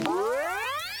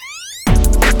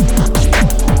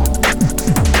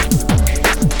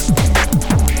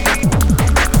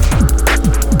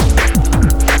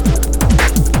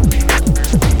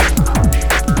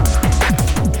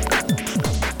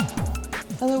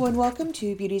Hello and welcome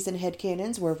to Beauties and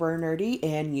Headcanons, where we're nerdy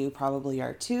and you probably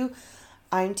are too.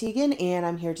 I'm Tegan and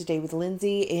I'm here today with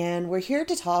Lindsay, and we're here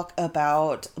to talk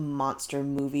about monster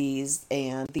movies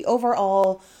and the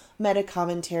overall meta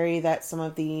commentary that some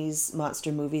of these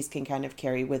monster movies can kind of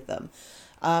carry with them.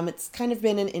 It's kind of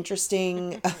been an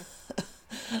interesting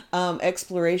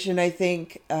exploration, I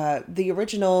think. The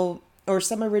original, or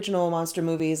some original monster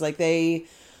movies, like they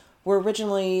were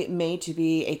originally made to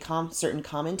be a certain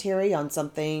commentary on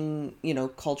something,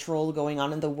 cultural going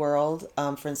on in the world.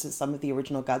 For instance, some of the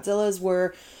original Godzillas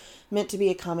were meant to be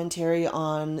a commentary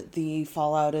on the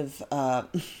fallout of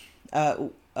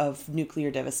nuclear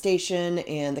devastation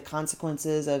and the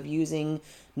consequences of using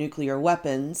nuclear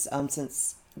weapons,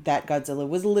 since that Godzilla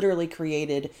was literally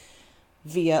created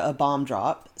via a bomb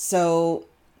drop. So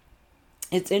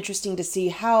it's interesting to see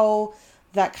how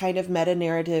that kind of meta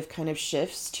narrative kind of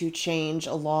shifts to change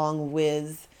along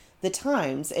with the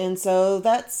times. And so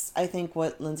that's, I think,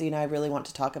 what Lindsay and I really want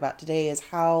to talk about today is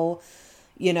how,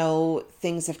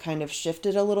 things have kind of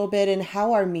shifted a little bit and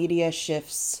how our media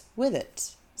shifts with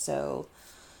it. So,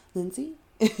 Lindsay?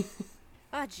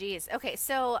 Oh, geez. Okay,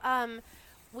 so I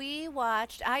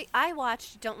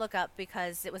watched Don't Look Up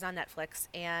because it was on Netflix,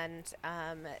 and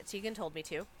Tegan told me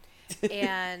to.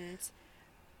 And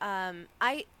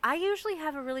I usually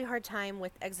have a really hard time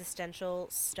with existential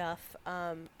stuff,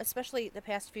 especially the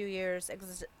past few years,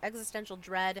 existential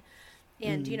dread,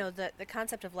 and the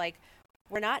concept of like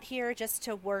we're not here just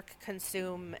to work,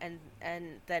 consume, and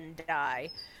then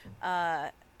die,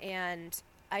 and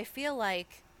I feel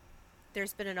like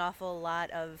there's been an awful lot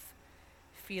of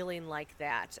feeling like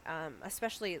that,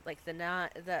 especially like the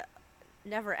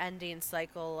never-ending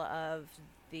cycle of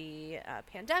the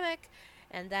pandemic,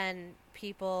 and then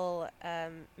people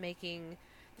making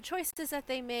the choices that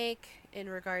they make in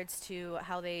regards to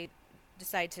how they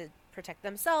decide to protect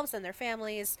themselves and their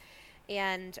families,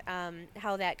 and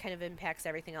how that kind of impacts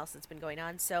everything else that's been going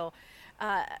on. So,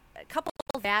 couple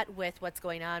that with what's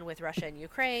going on with Russia and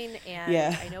Ukraine, and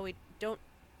Yeah. I know we don't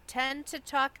tend to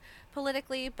talk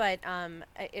politically, but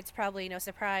it's probably no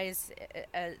surprise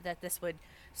that this would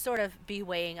sort of be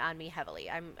weighing on me heavily.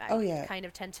 Oh, I yeah. kind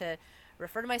of tend to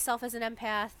refer to myself as an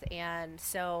empath, and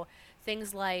so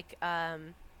things like uh,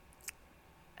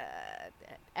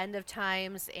 end of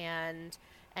times and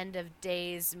end of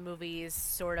days movies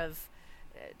sort of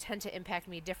tend to impact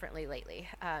me differently lately.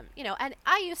 And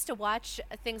I used to watch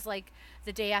things like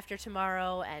The Day After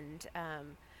Tomorrow and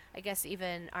I guess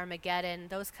even Armageddon,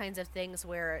 those kinds of things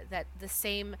where that the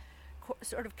same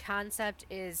sort of concept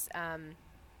is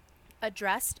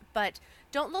addressed, but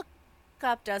Don't Look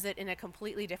Up does it in a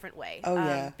completely different way. Oh,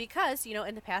 yeah. Because,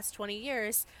 in the past 20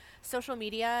 years, social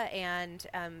media and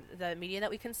the media that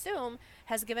we consume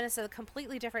has given us a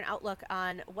completely different outlook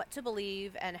on what to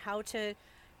believe and how to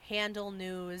handle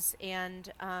news,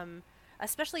 and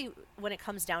especially when it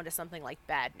comes down to something like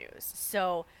bad news.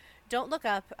 So, Don't Look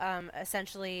Up,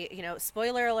 essentially,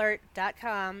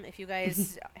 spoileralert.com, if you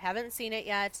guys haven't seen it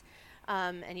yet,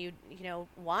 and you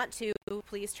want to,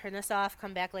 please turn this off,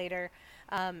 come back later,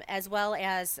 as well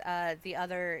as the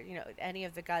other, any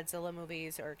of the Godzilla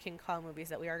movies or King Kong movies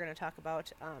that we are going to talk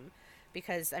about,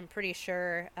 because I'm pretty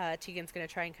sure Tegan's going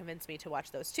to try and convince me to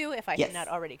watch those too, if I Yes. am not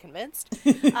already convinced.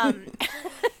 Um,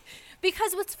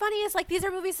 because what's funny is like these are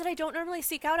movies that I don't normally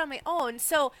seek out on my own.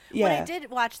 So when I Yeah.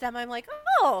 did watch them, I'm like,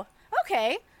 oh,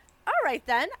 okay, all right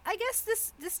then. I guess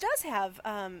this does have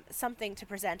something to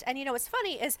present. And what's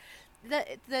funny is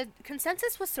the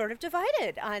consensus was sort of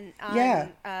divided on Yeah.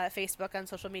 Facebook, on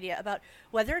social media, about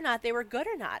whether or not they were good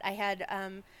or not. I had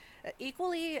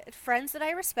equally friends that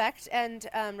I respect and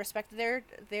respect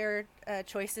their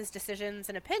choices, decisions,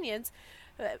 and opinions.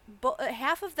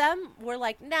 Half of them were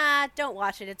like, "Nah, don't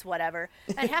watch it. It's whatever,"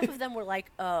 and half of them were like,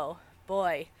 "Oh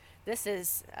boy, this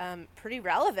is pretty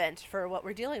relevant for what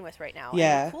we're dealing with right now." And the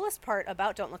Yeah. coolest part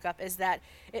about Don't Look Up is that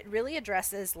it really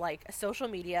addresses like social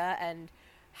media and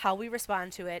how we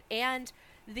respond to it, and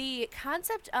the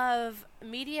concept of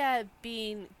media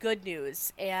being good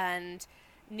news and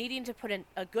needing to put in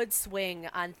a good swing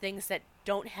on things that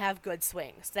don't have good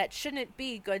swings, that shouldn't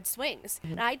be good swings.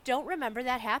 And I don't remember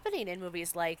that happening in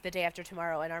movies like The Day After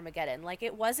Tomorrow and Armageddon. Like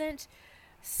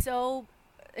so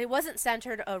it wasn't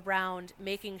centered around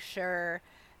making sure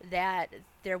that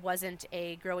there wasn't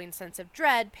a growing sense of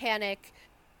dread, panic.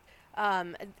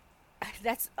 Um,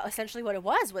 that's essentially what it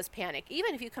was panic.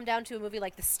 Even if you come down to a movie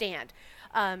like The Stand,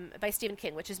 by Stephen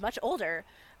King, which is much older,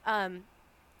 um,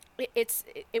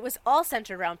 it was all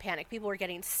centered around panic. People were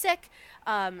getting sick.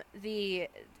 The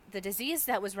disease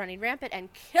that was running rampant and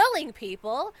killing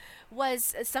people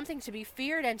was something to be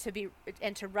feared and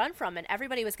to run from, and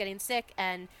everybody was getting sick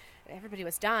and everybody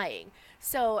was dying.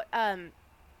 So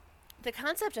the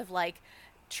concept of like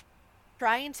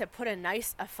trying to put a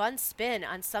fun spin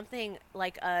on something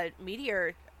like a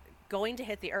meteor going to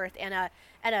hit the Earth, and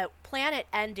a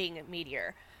planet-ending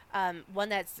meteor, one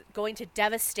that's going to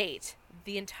devastate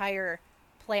the entire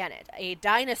planet, a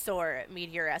dinosaur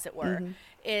meteor, as it were, Mm-hmm.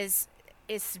 is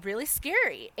really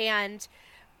scary, and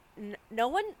no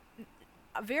one,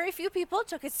 very few people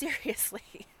took it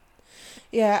seriously.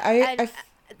 Yeah, And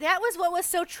that was what was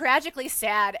so tragically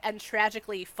sad and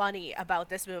tragically funny about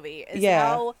this movie, is yeah.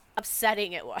 how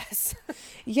upsetting it was.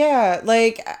 Yeah,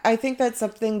 like I think that's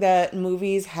something that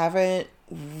movies haven't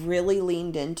really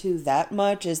leaned into that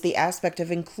much, is the aspect of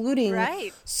including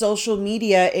Right. social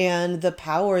media and the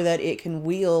power that it can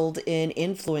wield in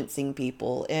influencing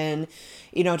people. And,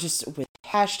 just with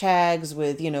hashtags,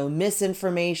 with,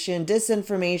 misinformation,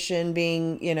 disinformation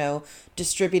being,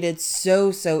 distributed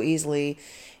so easily.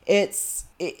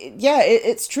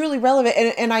 It's truly relevant.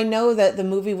 And I know that the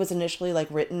movie was initially like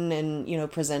written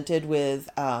and, presented with,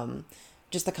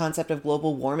 just the concept of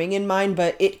global warming in mind,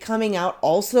 but it coming out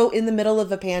also in the middle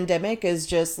of a pandemic is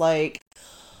just like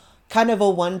kind of a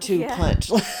 1-2 Yeah.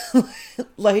 punch.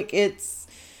 Like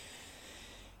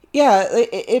yeah,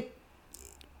 It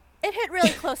hit really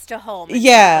close to home in some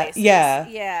yeah, places. yeah.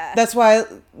 Yeah. That's why, I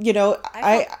felt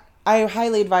I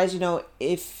highly advise,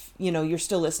 if, you're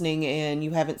still listening and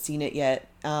you haven't seen it yet,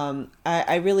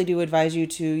 I really do advise you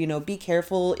to, be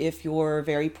careful if you're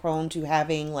very prone to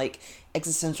having like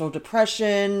existential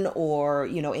depression or,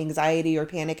 anxiety or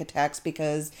panic attacks,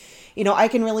 because, I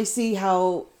can really see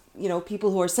how,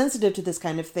 people who are sensitive to this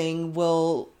kind of thing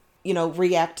will,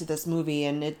 react to this movie.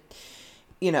 And it,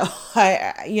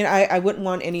 I wouldn't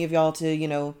want any of y'all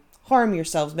to, harm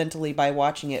yourselves mentally by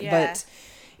watching it. yeah. But,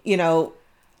 you know,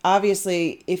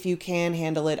 obviously, if you can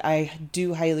handle it, I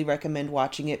do highly recommend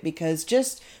watching it, because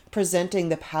just presenting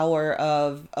the power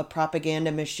of a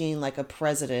propaganda machine like a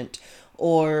president,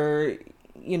 or,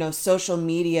 social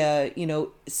media,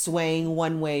 swaying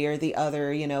one way or the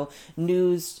other,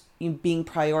 news being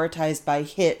prioritized by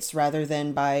hits rather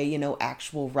than by,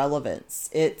 actual relevance.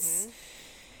 It's, Mhm.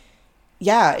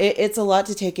 yeah, it's a lot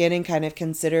to take in and kind of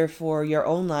consider for your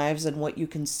own lives and what you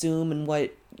consume and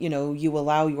what, you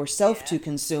allow yourself Yeah. to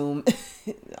consume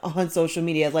on social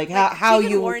media. Like Like how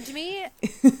Tegan you, warned me.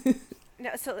 No,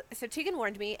 so Tegan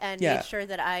warned me and yeah. made sure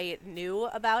that I knew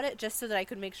about it, just so that I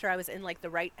could make sure I was in like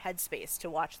the right headspace to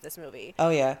watch this movie. Oh,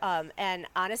 yeah. And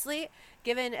honestly,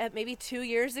 given maybe 2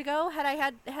 years ago, had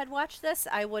I had watched this,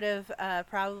 I would have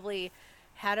probably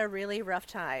had a really rough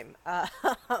time,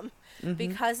 Mm-hmm.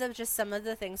 because of just some of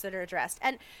the things that are addressed,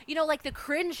 and like the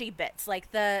cringy bits,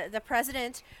 like the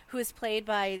president, who is played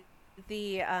by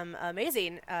the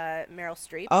amazing Meryl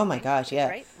Streep, Oh I my think, gosh. Yeah.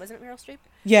 right? Wasn't it Meryl Streep?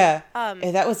 Yeah. Um,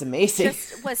 And that was amazing.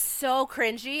 just was so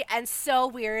cringy and so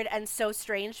weird and so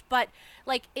strange, but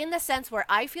like in the sense where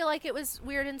I feel like it was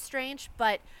weird and strange,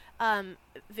 but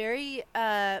very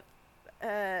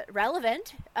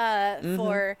relevant Mm-hmm.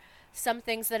 for some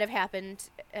things that have happened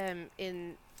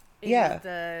in Yeah.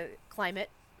 the climate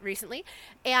recently,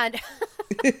 and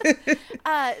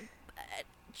uh,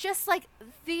 just like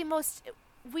the most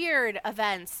weird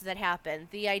events that happen.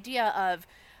 The idea of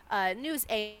news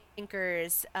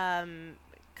anchors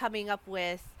coming up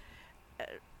with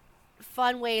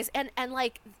fun ways, and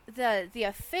like the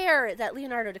affair that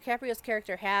Leonardo DiCaprio's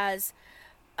character has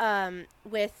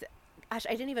with, gosh,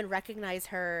 I didn't even recognize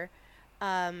her,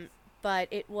 but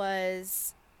it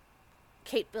was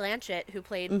Kate Blanchett who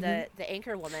played Mm-hmm. the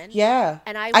anchor woman, Yeah.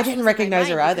 and I I was didn't losing my recognize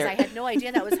her mind because either. I had no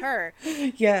idea that was her.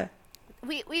 Yeah.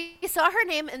 We saw her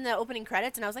name in the opening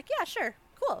credits, and I was like, yeah, sure,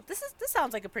 cool. This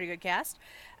sounds like a pretty good cast.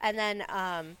 And then,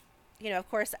 of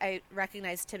course, I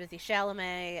recognized Timothy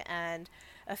Chalamet and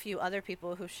a few other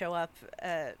people who show up,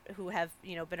 who have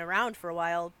been around for a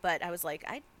while. But I was like,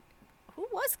 who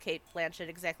was Kate Blanchett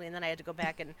exactly? And then I had to go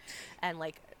back and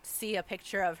like see a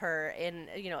picture of her in,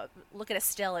 look at a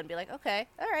still and be like, okay,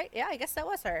 all right, yeah, I guess that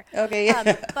was her. Okay.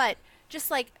 Yeah. But just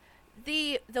like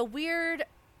the weird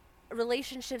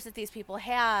relationships that these people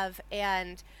have,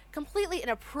 and completely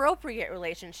inappropriate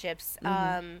relationships.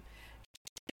 Mm-hmm.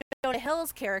 Jonah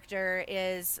Hill's character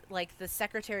is like the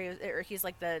secretary, or he's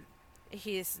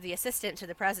the assistant to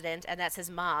the president, and that's his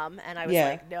mom. And I was Yeah.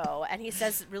 like, no. And he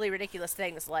says really ridiculous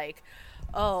things like,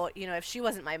 oh, if she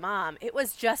wasn't my mom. It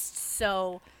was just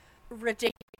so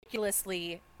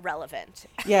ridiculously relevant.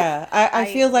 Yeah. I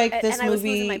feel like this And I was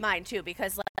losing my movie. mind too,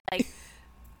 because like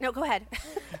No, go ahead.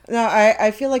 No,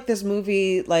 I feel like this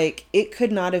movie, like, it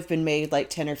could not have been made like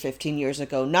 10 or 15 years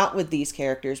ago, not with these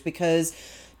characters, because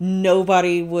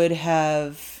nobody would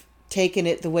have taken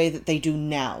it the way that they do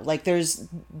now. Like, there's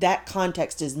that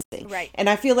context is missing. Right. And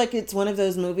I feel like it's one of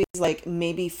those movies, like,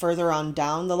 maybe further on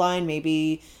down the line,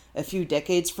 maybe a few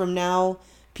decades from now,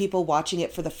 people watching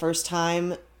it for the first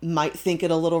time might think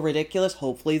it a little ridiculous.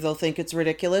 Hopefully, they'll think it's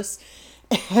ridiculous.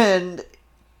 And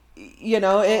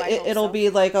it'll So. be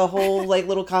like a whole like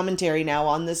little commentary now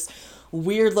on this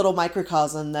weird little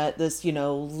microcosm that this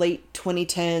late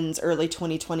 2010s early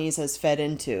 2020s has fed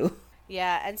into.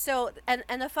 Yeah, and so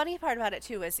and the funny part about it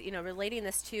too is relating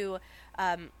this to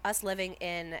us living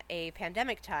in a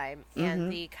pandemic time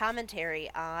and the commentary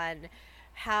on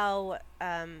how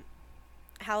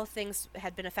how things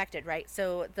had been affected, right?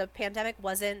 So the pandemic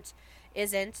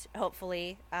isn't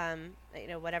hopefully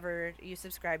whatever you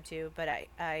subscribe to, but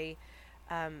I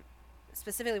um,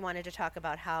 specifically wanted to talk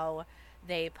about how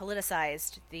they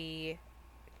politicized the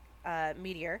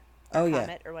meteor or Oh yeah.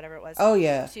 comet or whatever it was Oh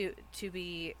yeah. to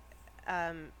be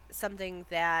something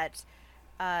that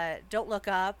don't look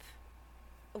up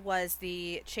was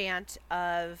the chant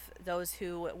of those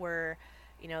who were,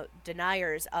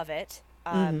 deniers of it.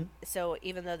 So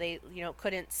even though they,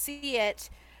 couldn't see it,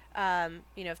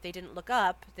 if they didn't look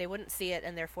up, they wouldn't see it,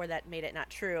 and therefore that made it not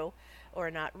true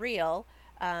or not real.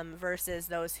 Versus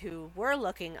those who were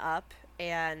looking up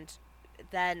and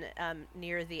then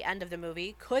near the end of the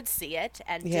movie could see it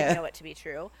and Yeah. did know it to be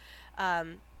true.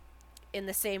 Um, in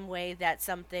the same way that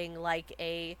something like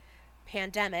a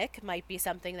pandemic might be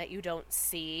something that you don't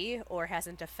see or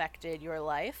hasn't affected your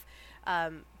life.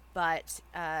 But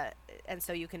and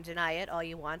so you can deny it all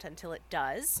you want until it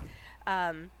does,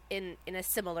 in a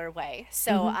similar way.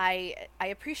 So I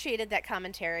appreciated that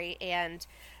commentary and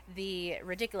the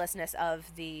ridiculousness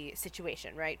of the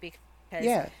situation, right? Because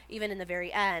Yeah. even in the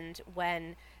very end,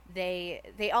 when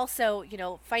they also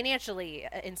financially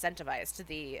incentivized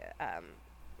the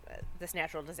this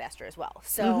natural disaster as well.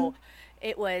 So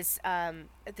it was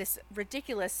this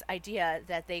ridiculous idea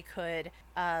that they could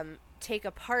take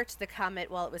apart the comet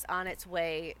while it was on its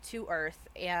way to Earth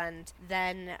and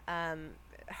then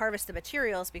harvest the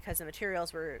materials, because the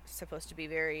materials were supposed to be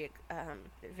very,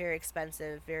 very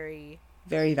expensive, Very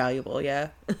valuable, yeah.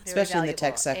 very Especially in the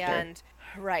tech valuable. sector. And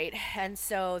right, and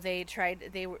so they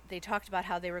talked about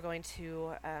how they were going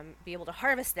to be able to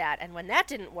harvest that, and when that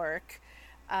didn't work,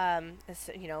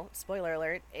 spoiler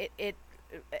alert, it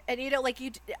and like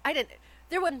I didn't.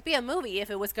 There wouldn't be a movie if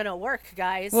it was gonna work,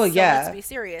 guys. Well, so yeah. let's be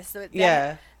serious. So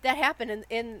Yeah. that happened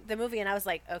in the movie, and I was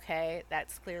like, okay,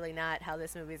 that's clearly not how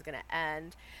this movie is gonna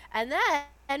end. And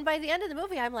by the end of the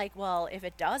movie, I'm like, well, if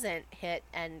it doesn't hit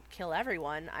and kill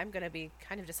everyone, I'm gonna be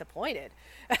kind of disappointed.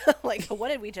 Like, what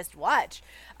did we just watch?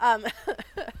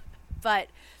 But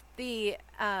the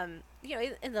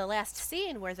in the last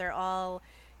scene where they're all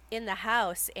in the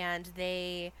house and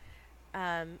they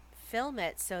film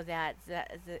it so that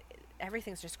the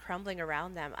everything's just crumbling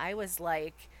around them, I was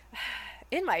like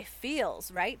in my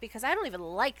feels, right? Because I don't even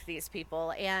like these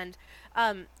people, and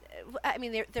I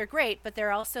mean they're great, but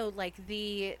they're also like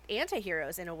the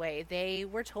anti-heroes in a way. They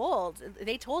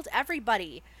told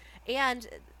everybody, and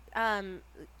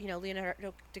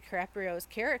Leonardo DiCaprio's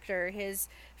character, his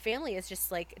family is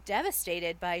just like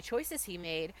devastated by choices he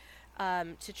made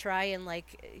to try and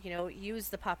use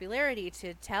the popularity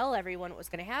to tell everyone what was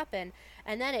going to happen,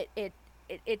 and then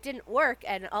it didn't work,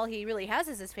 and all he really has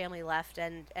is his family left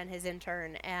and his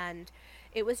intern, and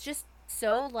it was just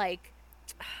so like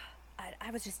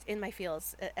I was just in my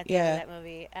feels at the end of that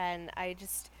movie, and I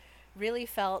just really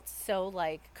felt so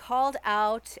like called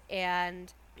out.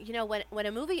 And when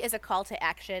a movie is a call to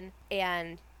action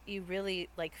and you really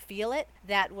like feel it,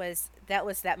 that was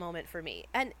that moment for me.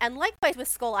 And likewise with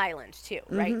Skull Island too,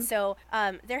 right? So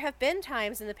there have been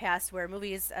times in the past where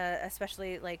movies,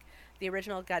 especially like the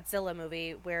original Godzilla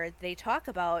movie, where they talk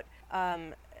about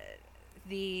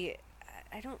the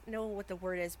I don't know what the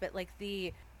word is, but like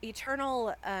the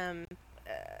eternal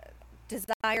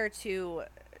desire to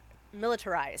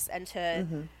militarize and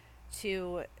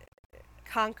to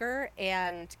conquer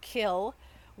and kill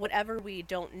whatever we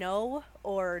don't know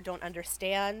or don't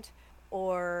understand,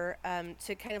 or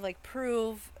to kind of like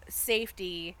prove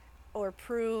safety or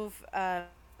prove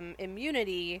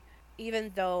immunity,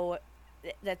 even though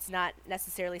that's not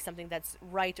necessarily something that's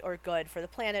right or good for the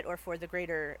planet or for the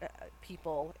greater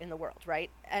people in the world, right?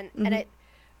 And it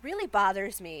really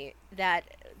bothers me that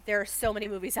there are so many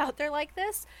movies out there like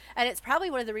this, and it's probably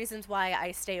one of the reasons why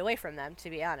I stay away from them, to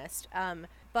be honest.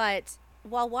 But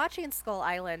while watching Skull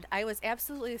Island, I was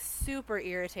absolutely super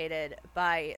irritated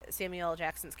by Samuel L.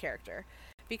 Jackson's character,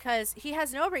 because he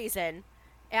has no reason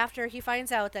after he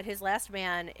finds out that his last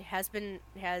man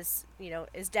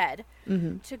is dead,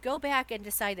 to go back and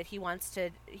decide that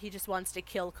he just wants to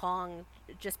kill Kong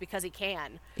just because he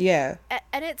can. Yeah.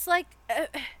 And it's like,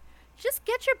 just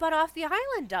get your butt off the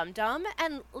island, dum dum,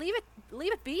 and leave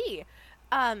it be.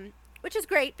 Which is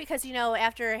great because,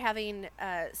 after having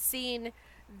seen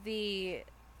the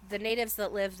natives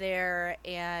that live there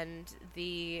and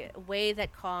the way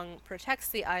that Kong protects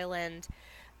the island,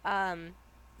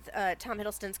 Tom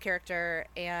Hiddleston's character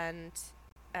and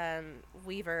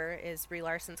Weaver is Brie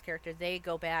Larson's character. They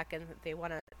go back and they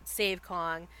want to save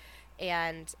Kong,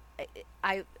 and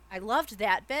I loved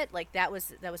that bit. Like that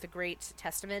was a great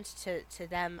testament to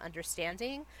them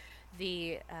understanding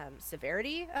the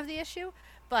severity of the issue.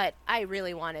 But I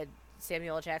really wanted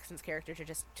Samuel L. Jackson's character to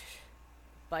just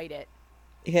bite it.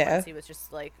 Yeah. Once he was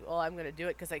just like, "Oh, I'm going to do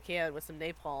it because I can," with some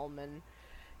napalm and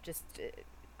just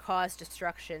cause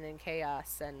destruction and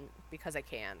chaos, and because I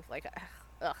can, like,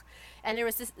 ugh. And there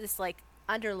was this like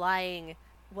underlying,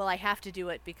 well, I have to do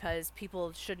it because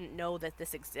people shouldn't know that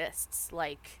this exists.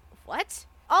 Like, what?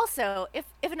 Also, if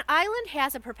an island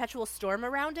has a perpetual storm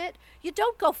around it, you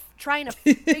don't go trying to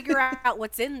figure out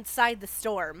what's inside the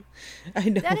storm. I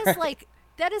know. That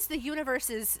is the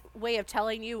universe's way of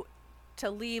telling you to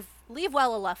leave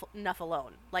well enough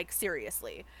alone. Like,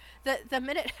 seriously. The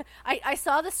minute I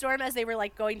saw the storm as they were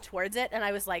like going towards it, and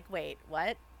I was like, wait,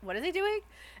 what are they doing?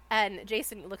 And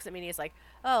Jason looks at me and he's like,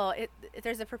 oh,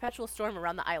 there's a perpetual storm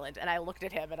around the island. And I looked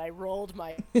at him and I rolled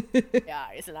my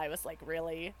eyes, and I was like,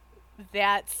 really?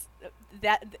 That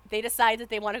they decide that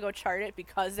they want to go chart it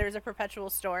because there's a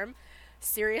perpetual storm?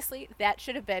 Seriously? That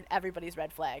should have been everybody's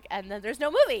red flag. And then there's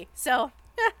no movie. So,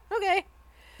 okay.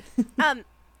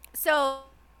 So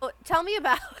tell me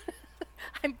about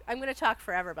I'm going to talk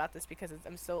forever about this because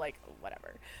I'm so like,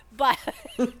 whatever. But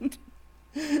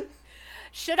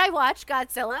should I watch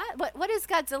Godzilla? What is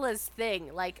Godzilla's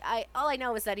thing? Like, all I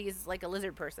know is that he's like a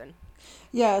lizard person.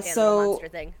 Yeah, And so the monster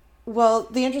thing. well,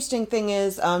 the interesting thing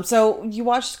is, so you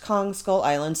watched Kong Skull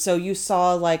Island, so you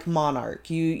saw like Monarch,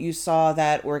 you saw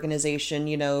that organization,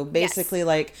 basically Yes.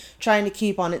 like trying to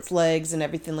keep on its legs and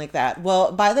everything like that.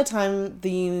 Well, by the time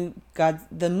the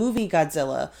movie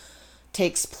Godzilla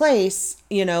takes place,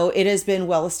 it has been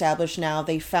well established now.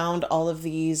 They found all of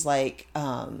these like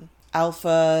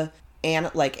alpha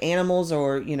like animals,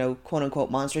 or quote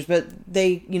unquote monsters, but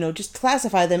they just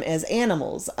classify them as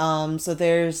animals. So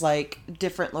there's like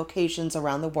different locations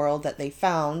around the world that they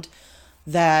found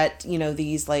that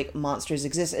these like monsters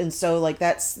exist, and so like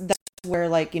that's where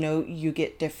like you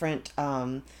get different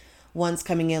ones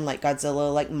coming in, like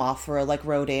Godzilla, like Mothra, like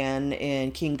Rodan,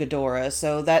 and King Ghidorah.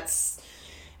 So that's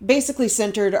basically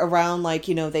centered around like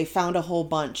they found a whole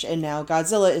bunch, and now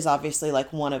Godzilla is obviously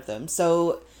like one of them.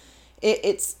 So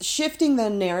it's shifting the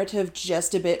narrative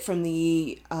just a bit from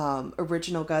the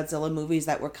original Godzilla movies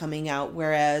that were coming out,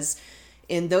 whereas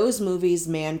in those movies,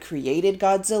 man created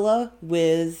Godzilla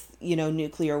with,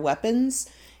 nuclear weapons,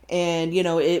 and,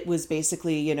 it was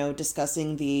basically,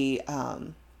 discussing the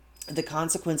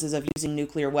consequences of using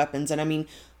nuclear weapons. And I mean,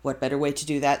 what better way to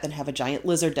do that than have a giant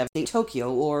lizard devastate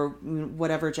Tokyo or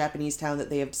whatever Japanese town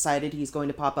that they have decided he's going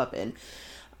to pop up in.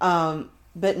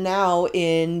 But now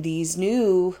in these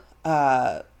new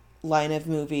line of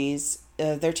movies,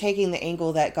 they're taking the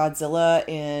angle that Godzilla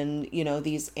and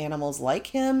these animals like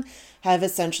him have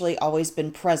essentially always been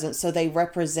present, so they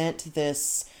represent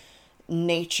this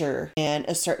nature and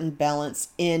a certain balance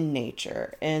in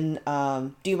nature. And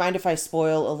do you mind if I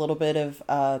spoil a little bit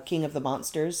of King of the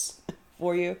Monsters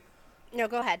for you? No,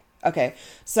 go ahead. Okay,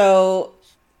 so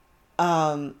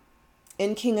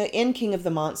in King of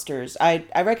the Monsters, I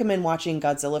recommend watching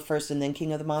Godzilla first and then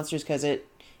King of the Monsters, because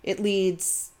it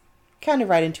leads kind of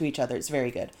right into each other. It's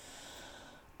very good.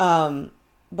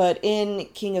 But in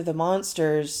King of the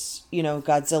Monsters,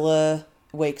 Godzilla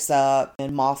wakes up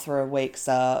and Mothra wakes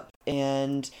up,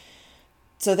 and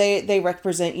so they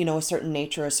represent, a certain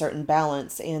nature, a certain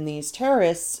balance, and these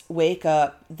terrorists wake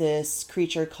up this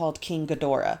creature called King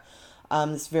Ghidorah.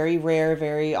 This very rare,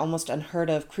 very almost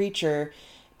unheard of creature,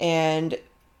 and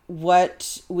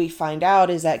what we find out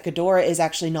is that Ghidorah is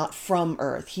actually not from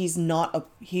Earth.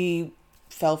 He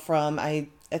fell from, I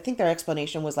think their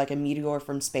explanation was like a meteor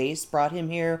from space brought him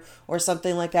here or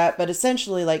something like that. But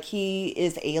essentially, like, he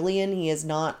is alien. He is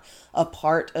not a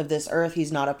part of this Earth.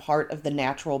 He's not a part of the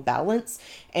natural balance.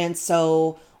 And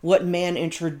so what man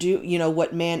encouraged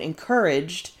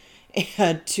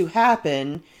to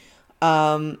happen,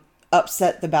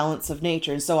 upset the balance of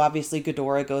nature. And so obviously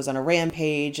Ghidorah goes on a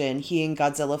rampage, and he and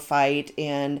Godzilla fight,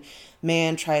 and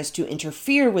man tries to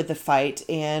interfere with the fight,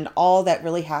 and all that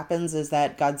really happens is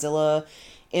that Godzilla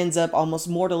ends up almost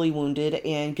mortally wounded,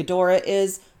 and Ghidorah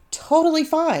is totally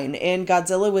fine. And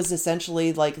Godzilla was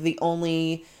essentially like the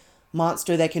only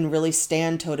monster that can really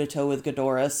stand toe to toe with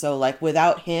Ghidorah. So like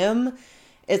without him,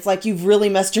 it's like you've really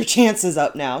messed your chances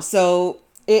up now. So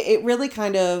it really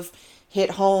kind of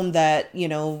hit home that, you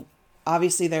know,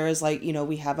 obviously there is like, you know,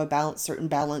 we have a balance, certain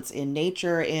balance in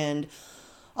nature, and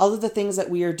all of the things that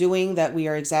we are doing, that we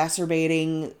are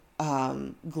exacerbating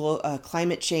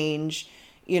climate change,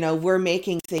 you know, we're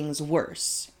making things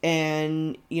worse.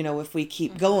 And, you know, if we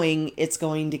keep going, it's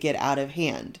going to get out of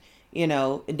hand. You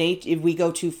know, if we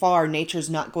go too far, nature's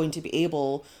not going to be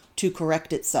able to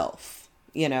correct itself,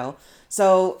 you know.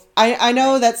 So I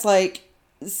know that's like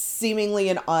seemingly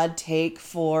an odd take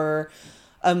for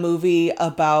a movie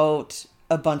about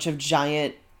a bunch of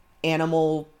giant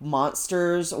animal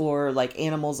monsters or like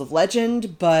animals of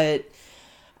legend, but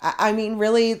I mean,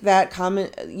 really, that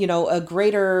comment, you know, a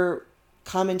greater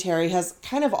commentary has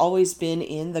kind of always been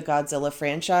in the Godzilla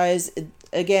franchise.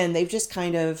 Again, they've just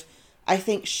kind of, I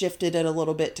think, shifted it a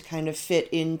little bit to kind of fit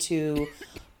into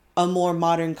a more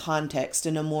modern context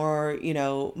and a more, you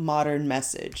know, modern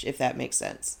message, if that makes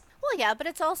sense. Well, yeah, but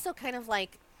it's also kind of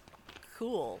like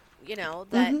cool, you know,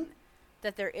 that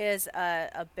that there is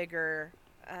a bigger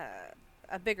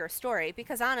story,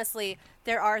 because honestly,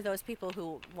 there are those people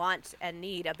who want and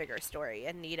need a bigger story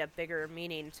and need a bigger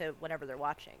meaning to whatever they're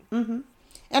watching.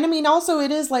 And I mean, also,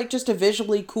 it is like just a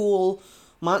visually cool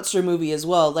monster movie as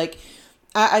well. Like,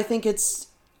 I think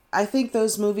I think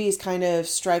those movies kind of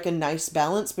strike a nice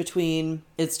balance between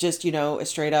it's just, you know, a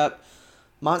straight up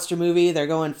monster movie. They're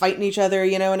going fighting each other,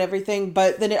 you know, and everything.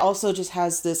 But then it also just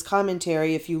has this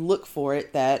commentary, if you look for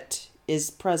it, that is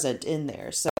present in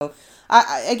there. So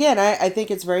I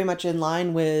think it's very much in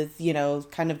line with, you know,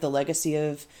 kind of the legacy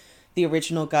of the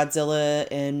original Godzilla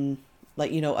and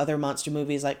like, you know, other monster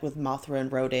movies like with Mothra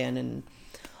and Rodan and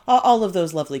all of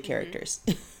those lovely characters.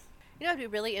 You know, it'd be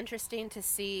really interesting to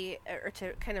see or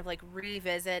to kind of like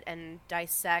revisit and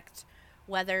dissect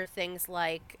whether things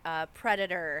like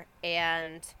Predator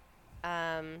and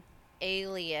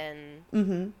Alien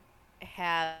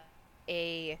have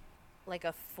a like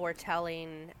a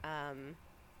foretelling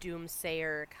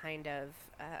doomsayer kind of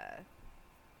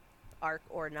arc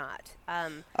or not. I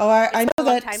It's know been a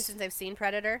long that. time since I've seen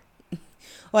Predator.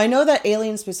 Well, I know that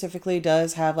Alien specifically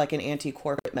does have like an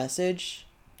anti-corporate message.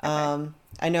 Okay.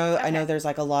 I know Okay. there's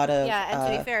like a lot of Yeah,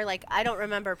 and to be fair, like I don't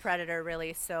remember Predator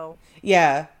really, so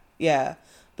yeah, yeah.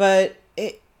 But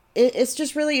it's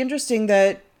just really interesting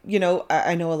that, you know,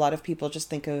 I know a lot of people just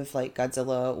think of like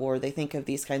Godzilla, or they think of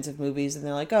these kinds of movies and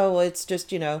they're like, oh, well, it's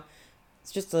just, you know,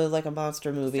 it's just like a monster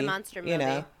it's a movie, monster you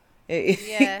know. movie.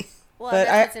 Yeah. Well, and But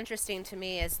that's what's interesting to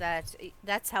me is that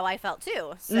that's how I felt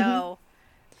too. So,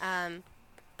 um,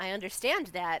 I understand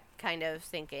that kind of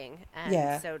thinking, and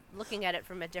yeah. so looking at it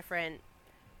from a different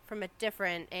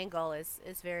angle is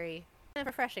very kind of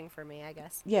refreshing for me, I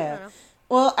guess. I Yeah. don't know.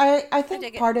 Well, I I think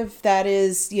dig it. part of that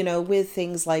is, you know, with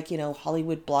things like, you know,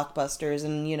 Hollywood blockbusters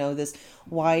and, you know, this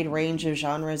wide range of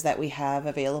genres that we have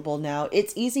available now,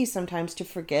 it's easy sometimes to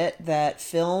forget that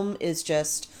film is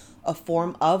just a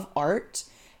form of art.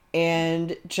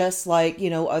 And just like, you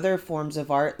know, other forms of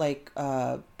art, like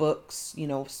books, you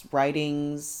know,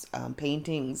 writings,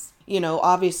 paintings, you know,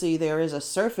 obviously there is a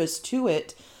surface to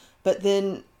it, but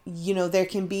then, you know, there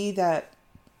can be that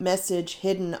message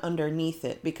hidden underneath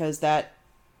it, because that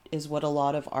is what a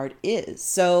lot of art is.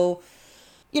 So,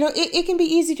 you know, it can be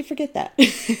easy to forget that.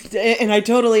 And I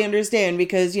totally understand,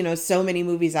 because, you know, so many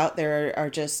movies out there are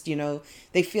just, you know,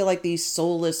 they feel like these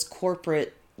soulless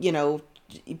corporate, you know,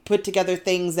 put together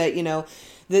things that, you know,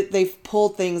 that they've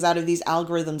pulled things out of these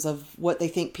algorithms of what they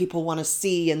think people want to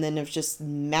see, and then have just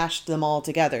mashed them all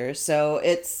together. So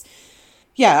it's,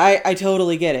 yeah, I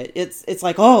totally get it. It's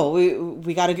like, oh,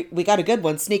 we got a good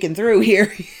one sneaking through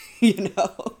here, you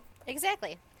know.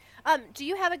 Exactly. Do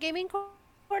you have a gaming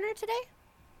corner today?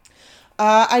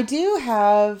 I do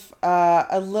have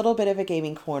a little bit of a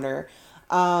gaming corner.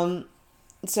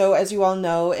 So as you all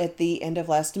know, at the end of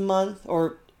last month,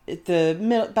 or at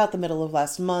about the middle of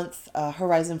last month,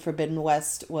 Horizon Forbidden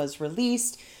West was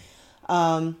released.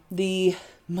 The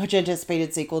much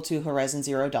anticipated sequel to Horizon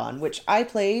Zero Dawn, which I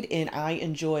played and I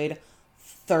enjoyed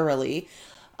thoroughly.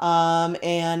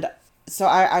 And so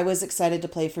I was excited to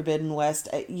play Forbidden West.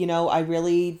 You know, I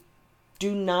really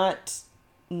do not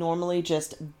normally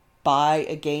just buy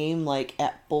a game like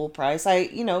at full price. I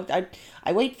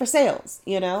wait for sales,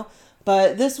 you know.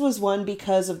 But this was one,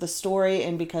 because of the story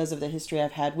and because of the history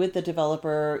I've had with the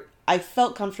developer, I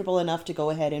felt comfortable enough to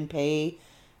go ahead and pay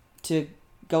to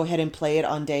go ahead and play it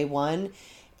on day one.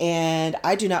 And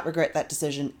I do not regret that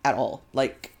decision at all.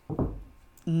 Like,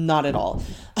 not at all.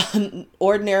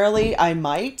 Ordinarily, I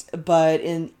might, but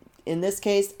in this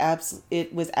case,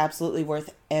 it was absolutely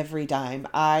worth every dime.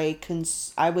 I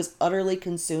was utterly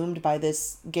consumed by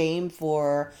this game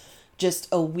for just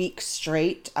a week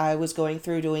straight. I was going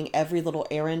through doing every little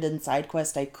errand and side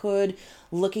quest I could,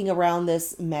 looking around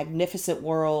this magnificent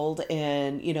world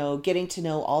and, getting to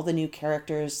know all the new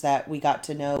characters that we got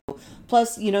to know.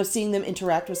 Plus, seeing them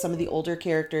interact with some of the older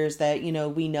characters that,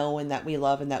 we know and that we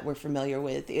love and that we're familiar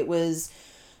with. It was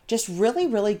just really,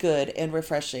 really good and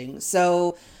refreshing.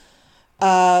 So,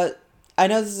 I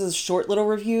know this is a short little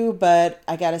review, but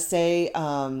I gotta say,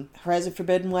 Horizon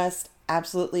Forbidden West,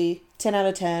 absolutely 10 out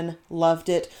of 10. Loved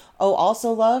it. Oh,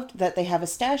 also loved that they have a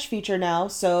stash feature now,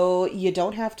 so you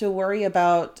don't have to worry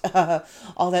about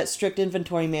all that strict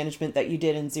inventory management that you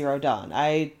did in Zero Dawn.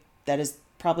 That is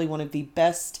probably one of the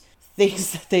best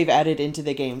things that they've added into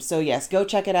the game. So yes, go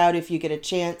check it out if you get a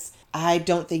chance. I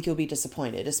don't think you'll be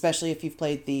disappointed, especially if you've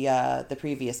played the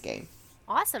previous game.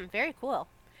 Awesome. Very cool.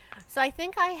 So I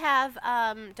think I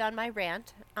have done my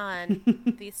rant on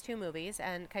these two movies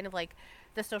and kind of like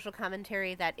the social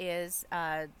commentary that is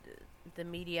the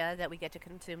media that we get to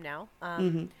consume now.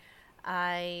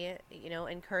 I,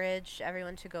 encourage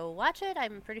everyone to go watch it.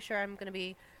 I'm pretty sure I'm going to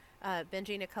be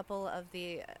binging a couple of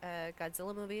the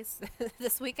Godzilla movies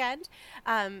this weekend,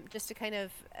 just to kind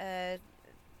of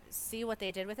see what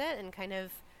they did with it, and kind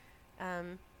of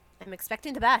I'm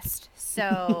expecting the best.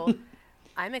 So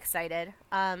I'm excited.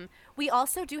 We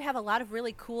also do have a lot of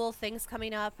really cool things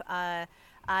coming up.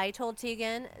 I told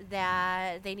Tegan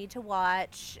that they need to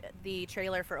watch the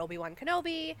trailer for Obi-Wan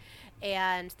Kenobi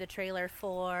and the trailer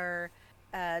for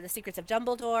The Secrets of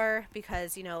Dumbledore,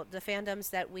 because, the fandoms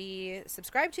that we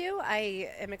subscribe to, I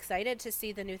am excited to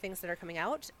see the new things that are coming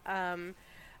out.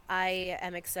 I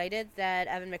am excited that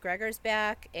Evan McGregor's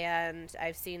back, and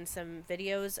I've seen some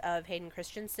videos of Hayden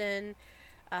Christensen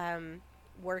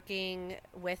working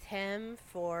with him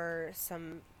for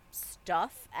some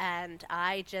stuff, and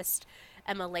I just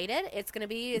am elated. It's going to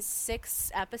be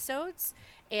 6 episodes,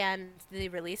 and the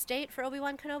release date for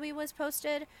Obi-Wan Kenobi was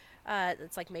posted.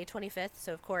 It's like May 25th,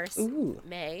 so of course,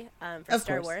 May for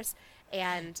Star Wars.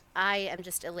 And I am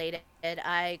just elated.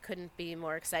 I couldn't be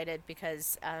more excited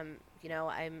because, I'm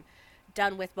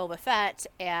done with Boba Fett,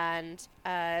 and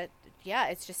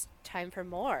it's just time for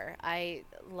more. I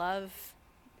love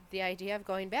the idea of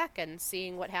going back and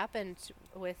seeing what happened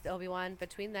with Obi-Wan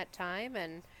between that time,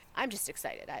 and I'm just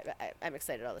excited. I'm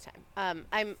excited all the time.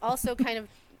 I'm also kind of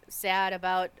sad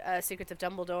about Secrets of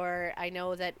Dumbledore. I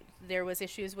know that there was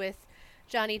issues with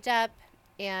Johnny Depp,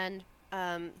 and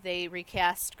they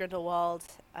recast Grindelwald,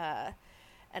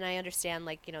 and I understand,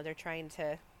 they're trying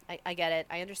to... I get it.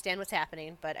 I understand what's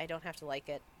happening, but I don't have to like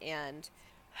it. And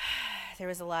there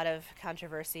was a lot of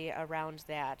controversy around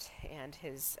that and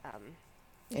his...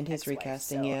 and his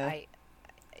recasting, so yeah.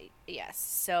 Yes.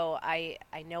 So I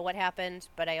know what happened,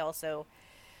 but I also,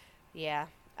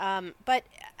 but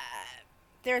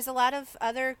there's a lot of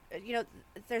other,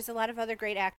 there's a lot of other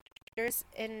great actors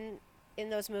in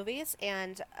those movies,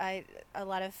 and a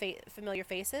lot of familiar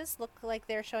faces look like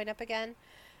they're showing up again,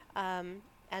 and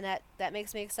that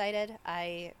makes me excited.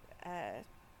 I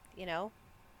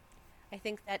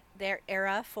think that their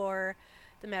era for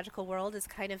the magical world is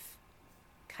kind of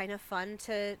fun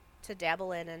to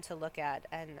dabble in and to look at,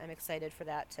 and I'm excited for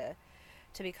that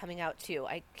to be coming out too.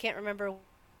 I can't remember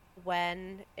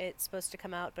when it's supposed to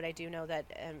come out, but I do know that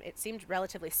it seemed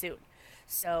relatively soon.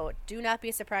 So do not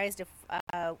be surprised if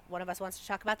one of us wants to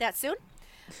talk about that soon.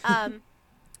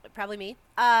 Probably me.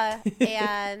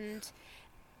 And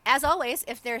as always,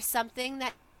 if there's something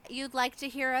that you'd like to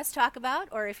hear us talk about,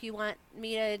 or if you want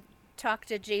me to talk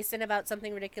to Jason about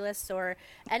something ridiculous, or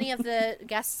any of the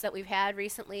guests that we've had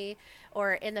recently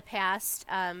or in the past,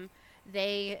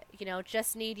 they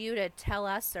just need you to tell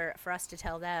us, or for us to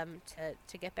tell them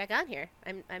to get back on here.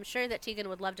 I'm sure that Tegan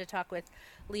would love to talk with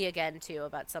Lee again too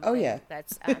about something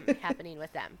that's happening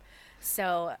with them.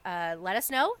 So let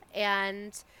us know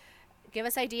and give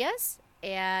us ideas,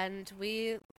 and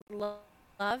we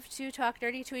love to talk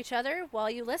nerdy to each other while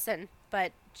you listen.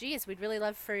 But geez, we'd really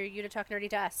love for you to talk nerdy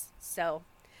to us. So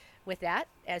with that,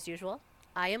 as usual,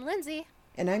 I am Lindsay.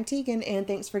 And I'm Tegan, and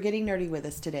thanks for getting nerdy with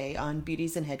us today on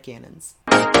Beauties and Headcanons.